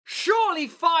Surely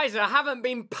Pfizer haven't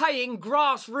been paying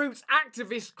grassroots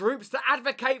activist groups to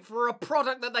advocate for a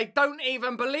product that they don't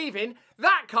even believe in?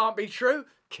 That can't be true,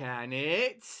 can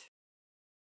it?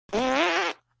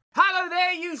 Hello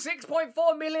there, you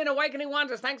 6.4 million awakening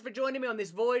wonders. Thanks for joining me on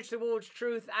this voyage towards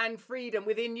truth and freedom.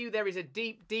 Within you, there is a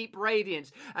deep, deep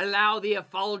radiance. Allow the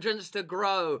effulgence to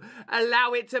grow.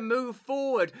 Allow it to move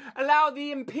forward. Allow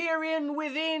the Empyrean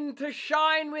within to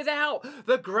shine without.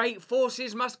 The great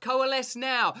forces must coalesce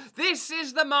now. This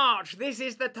is the march. This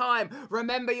is the time.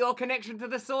 Remember your connection to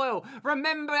the soil.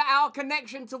 Remember our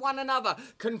connection to one another.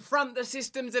 Confront the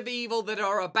systems of evil that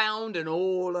are abound and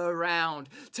all around.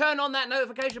 Turn on that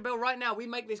notification bell right now. We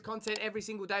make this content every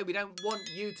single day. We don't want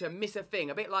you to miss a thing.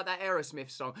 A bit like that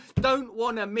Aerosmith song. Don't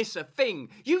wanna miss a thing.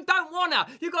 You don't wanna.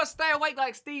 You gotta stay awake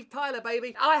like Steve Tyler,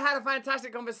 baby. I had a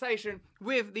fantastic conversation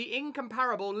with the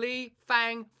incomparable Lee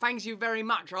Fang. Thanks you very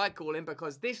much, I call him,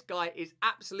 because this guy is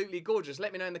absolutely gorgeous.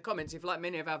 Let me know in the comments if, like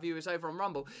many of our viewers over on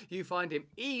Rumble, you find him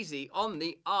easy on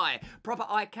the eye. Proper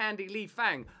eye candy Lee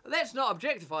Fang. Let's not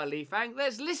objectify Lee Fang.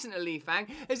 Let's listen to Lee Fang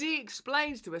as he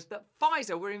explains to us that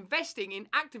Pfizer were investing in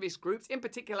activist groups, in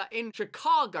particular in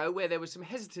Chicago, where there was some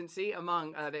hesitancy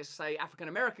among, let's say,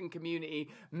 African-American community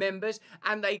members,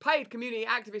 and they paid community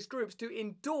activist groups to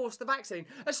endorse the vaccine.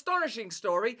 Astonishing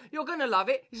story. You're going to love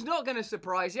it. It's not going to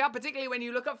surprise you, particularly when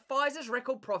you look at Pfizer's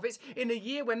record profits in a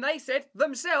year when they said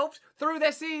themselves, through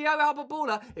their CEO Albert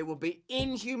Bourla, it would be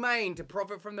inhumane to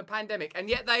profit from the pandemic, and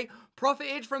yet they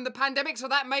profited from the pandemic, so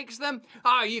that makes them,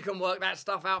 oh, you can work that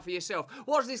stuff out for yourself.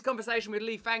 Watch this conversation with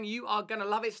Lee Fang. You are going to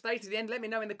love it. Stay to the end. Let me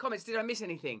know in the comments, did I miss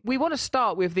anything? We want to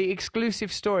start with the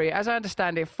exclusive story. As I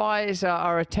understand it, Pfizer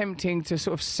are attempting to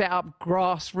sort of set up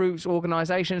grassroots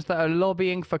organisations that are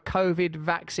lobbying for COVID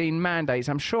vaccine mandates.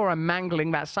 I'm sure I'm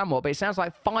mangling that somewhat, but it sounds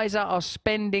like Pfizer are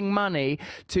spending money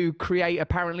to create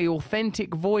apparently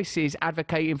authentic voices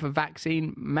advocating for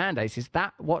vaccine mandates. Is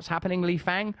that what's happening, Lee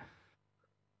Fang?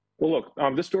 Well,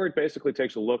 look, this story basically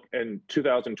takes a look in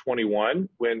 2021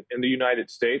 when in the United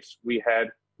States we had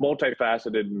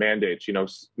multifaceted mandates,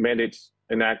 mandates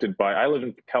enacted by, I live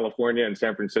in California and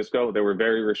San Francisco. There were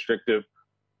very restrictive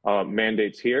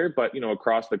mandates here, but,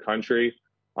 across the country,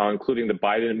 including the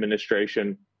Biden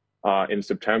administration in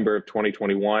September of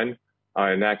 2021,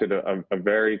 enacted a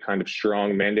very kind of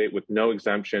strong mandate with no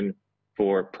exemption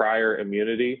for prior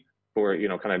immunity, for,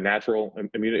 kind of natural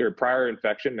immunity or prior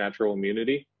infection, natural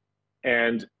immunity.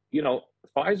 And,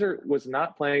 Pfizer was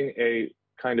not playing a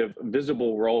kind of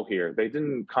visible role here. They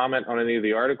didn't comment on any of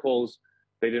the articles.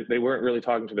 They weren't really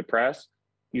talking to the press.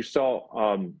 You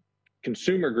saw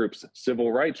consumer groups,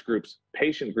 civil rights groups,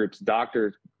 patient groups,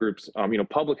 doctor groups,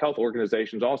 public health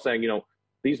organizations all saying,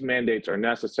 these mandates are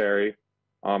necessary,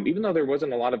 even though there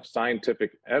wasn't a lot of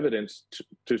scientific evidence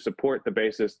to support the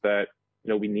basis that,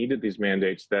 we needed these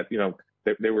mandates, that,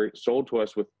 they were sold to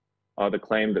us with the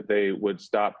claim that they would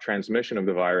stop transmission of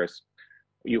the virus.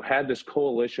 You had this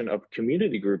coalition of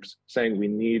community groups saying we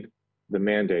need the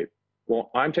mandate. Well,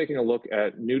 I'm taking a look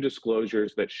at new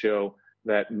disclosures that show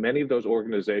that many of those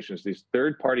organizations, these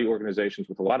third-party organizations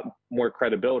with a lot more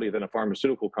credibility than a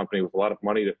pharmaceutical company with a lot of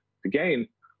money to gain,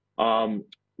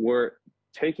 were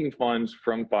taking funds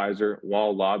from Pfizer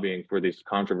while lobbying for these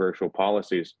controversial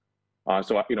policies.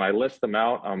 So, I list them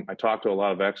out. I talked to a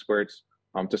lot of experts.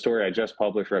 It's a story I just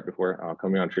published right before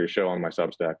coming onto your show on my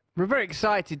Substack. We're very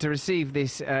excited to receive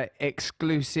this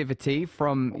exclusivity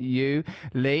from you,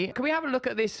 Lee. Can we have a look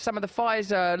at this, some of the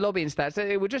Pfizer lobbying stats?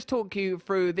 We'll just talk you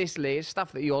through this, Lee. It's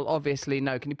stuff that you'll obviously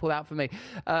know. Can you pull that out for me?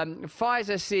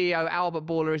 Pfizer CEO Albert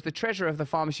Bourla is the treasurer of the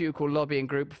pharmaceutical lobbying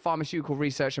group, Pharmaceutical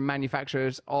Research and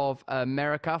Manufacturers of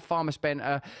America. Pharma spent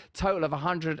a total of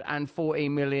 $140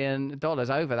 million,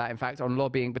 over that, in fact, on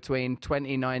lobbying between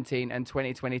 2019 and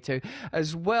 2022.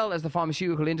 As well as the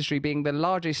pharmaceutical industry being the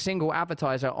largest single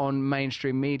advertiser on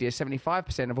mainstream media.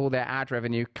 75% of all their ad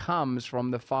revenue comes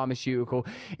from the pharmaceutical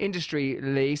industry,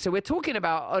 Lee. So we're talking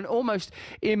about an almost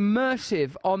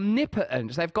immersive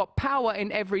omnipotence. They've got power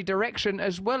in every direction,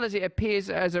 as well as it appears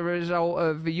as a result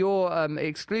of your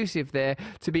exclusive there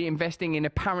to be investing in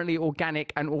apparently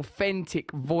organic and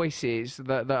authentic voices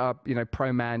that are,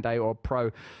 pro-mandate or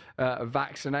pro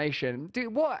vaccination.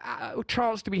 What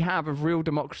chance do we have of real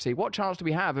democracy? What chance do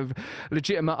we have of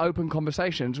legitimate open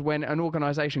conversations when an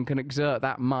organisation can exert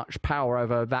that much power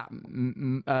over that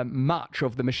much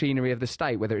of the machinery of the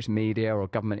state, whether it's media or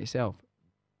government itself?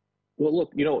 Well,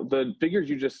 look, the figures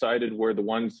you just cited were the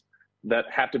ones that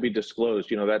have to be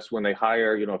disclosed. That's when they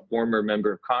hire, a former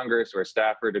member of Congress or a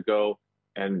staffer to go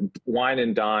and wine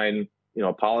and dine,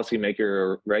 a policymaker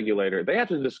or regulator. They have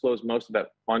to disclose most of that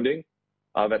funding,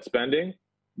 that spending.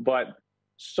 But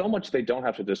so much they don't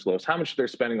have to disclose, how much they're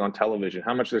spending on television,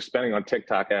 how much they're spending on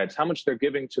TikTok ads, how much they're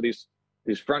giving to these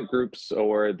front groups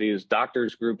or these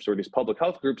doctors groups or these public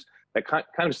health groups that kind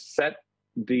of set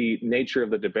the nature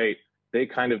of the debate. They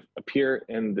kind of appear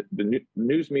in the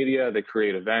news media, they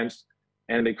create events,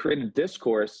 and they create a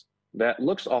discourse that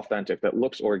looks authentic, that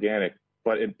looks organic,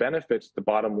 but it benefits the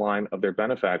bottom line of their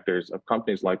benefactors, of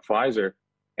companies like Pfizer.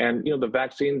 And, the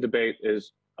vaccine debate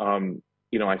is,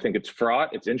 I think it's fraught.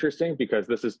 It's interesting because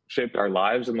this has shaped our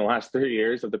lives in the last 3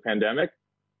 years of the pandemic.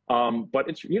 But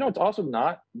it's, it's also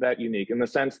not that unique in the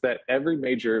sense that every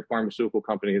major pharmaceutical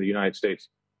company in the United States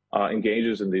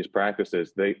engages in these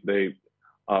practices. They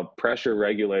pressure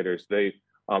regulators. They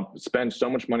spend so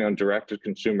much money on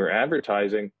direct-to-consumer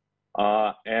advertising.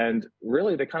 And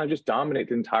really, they kind of just dominate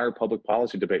the entire public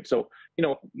policy debate. So,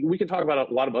 we can talk about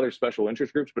a lot of other special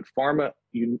interest groups, but pharma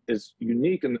is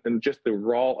unique in just the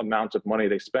raw amounts of money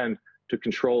they spend to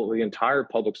control the entire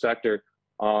public sector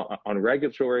on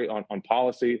regulatory, on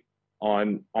policy,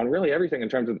 on really everything in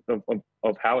terms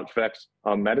of how it affects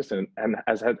medicine and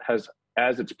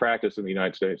as it's practiced in the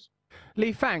United States.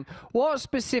 Lee Fang, what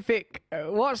specific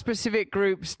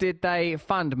groups did they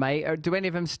fund, mate? Or do any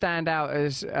of them stand out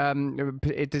as,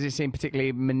 does it seem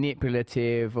particularly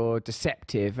manipulative or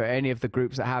deceptive? Or any of the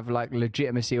groups that have like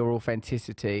legitimacy or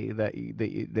authenticity that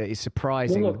is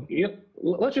surprising? Well,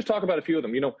 look, let's just talk about a few of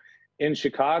them. In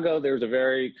Chicago, there's a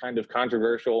very kind of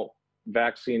controversial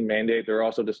vaccine mandate. There are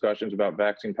also discussions about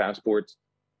vaccine passports.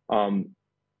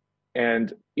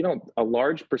 And, a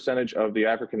large percentage of the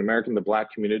African-American, the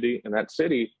Black community in that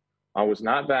city was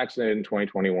not vaccinated in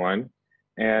 2021.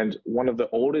 And one of the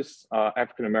oldest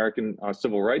African-American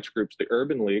civil rights groups, the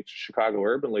Urban League, Chicago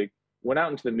Urban League, went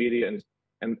out into the media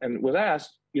and was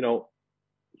asked,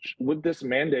 would this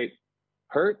mandate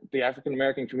hurt the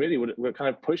African-American community? Would it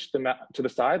kind of push them out to the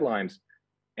sidelines?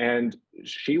 And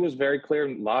she was very clear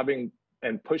in lobbying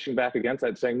and pushing back against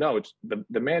that, saying, no, it's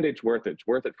the mandate's worth it. It's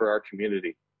worth it for our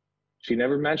community. She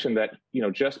never mentioned that,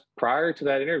 just prior to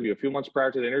that interview, a few months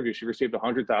prior to the interview, she received a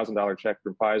 $100,000 check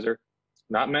from Pfizer.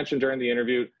 Not mentioned during the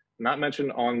interview, not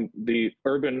mentioned on the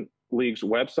Urban League's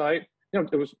website.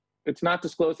 It's not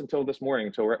disclosed until this morning,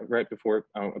 until right before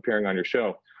appearing on your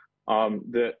show.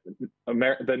 The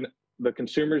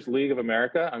Consumers League of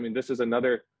America, this is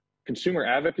another consumer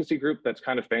advocacy group that's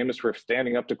kind of famous for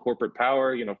standing up to corporate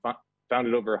power,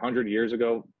 founded over 100 years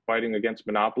ago, fighting against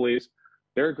monopolies.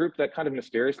 They're a group that kind of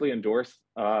mysteriously endorsed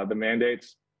the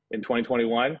mandates in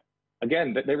 2021.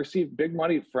 Again, they received big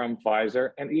money from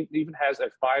Pfizer and even has a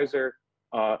Pfizer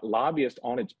lobbyist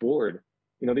on its board.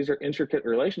 These are intricate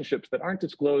relationships that aren't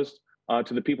disclosed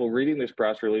to the people reading these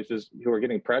press releases who are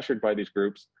getting pressured by these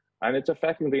groups. And it's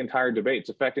affecting the entire debate. It's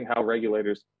affecting how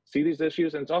regulators see these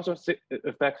issues. And it's also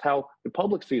affects how the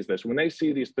public sees this. When they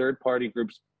see these third-party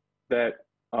groups that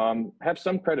have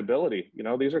some credibility,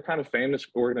 these are kind of famous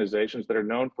organizations that are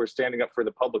known for standing up for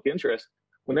the public interest.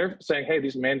 When they're saying, hey,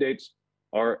 these mandates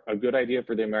are a good idea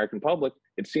for the American public,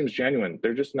 it seems genuine.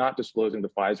 They're just not disclosing the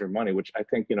Pfizer money, which I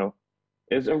think,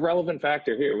 is a relevant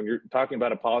factor here when you're talking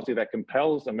about a policy that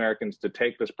compels Americans to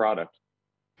take this product.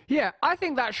 Yeah, I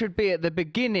think that should be at the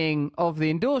beginning of the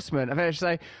endorsement. I should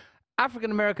say,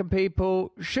 African-American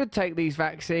people should take these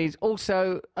vaccines.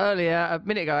 Also, earlier, a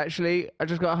minute ago, actually, I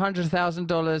just got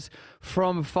 $100,000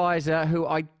 from Pfizer, who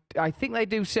I think they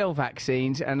do sell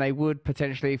vaccines and they would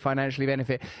potentially financially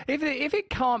benefit. If it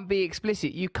can't be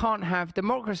explicit, you can't have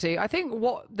democracy. I think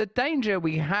what the danger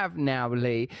we have now,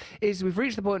 Lee, is we've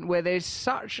reached the point where there's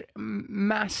such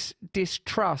mass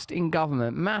distrust in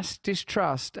government, mass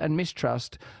distrust and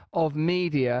mistrust of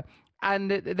media,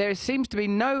 and there seems to be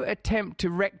no attempt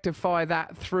to rectify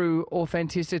that through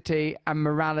authenticity and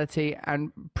morality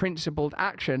and principled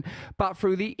action, but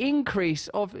through the increase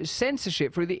of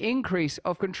censorship, through the increase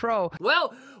of control.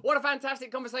 Well, what a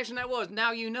fantastic conversation that was.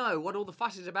 Now you know what all the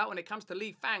fuss is about when it comes to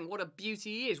Lee Fang, what a beauty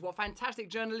he is, what fantastic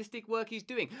journalistic work he's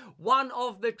doing. One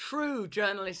of the true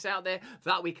journalists out there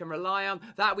that we can rely on,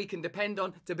 that we can depend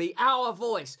on to be our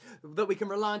voice, that we can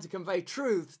rely on to convey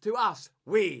truth to us,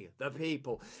 we the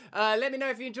people. Let me know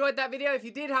if you enjoyed that video. If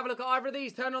you did, have a look at either of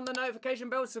these. Turn on the notification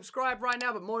bell, subscribe right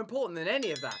now. But more important than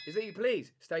any of that is that you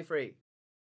please stay free.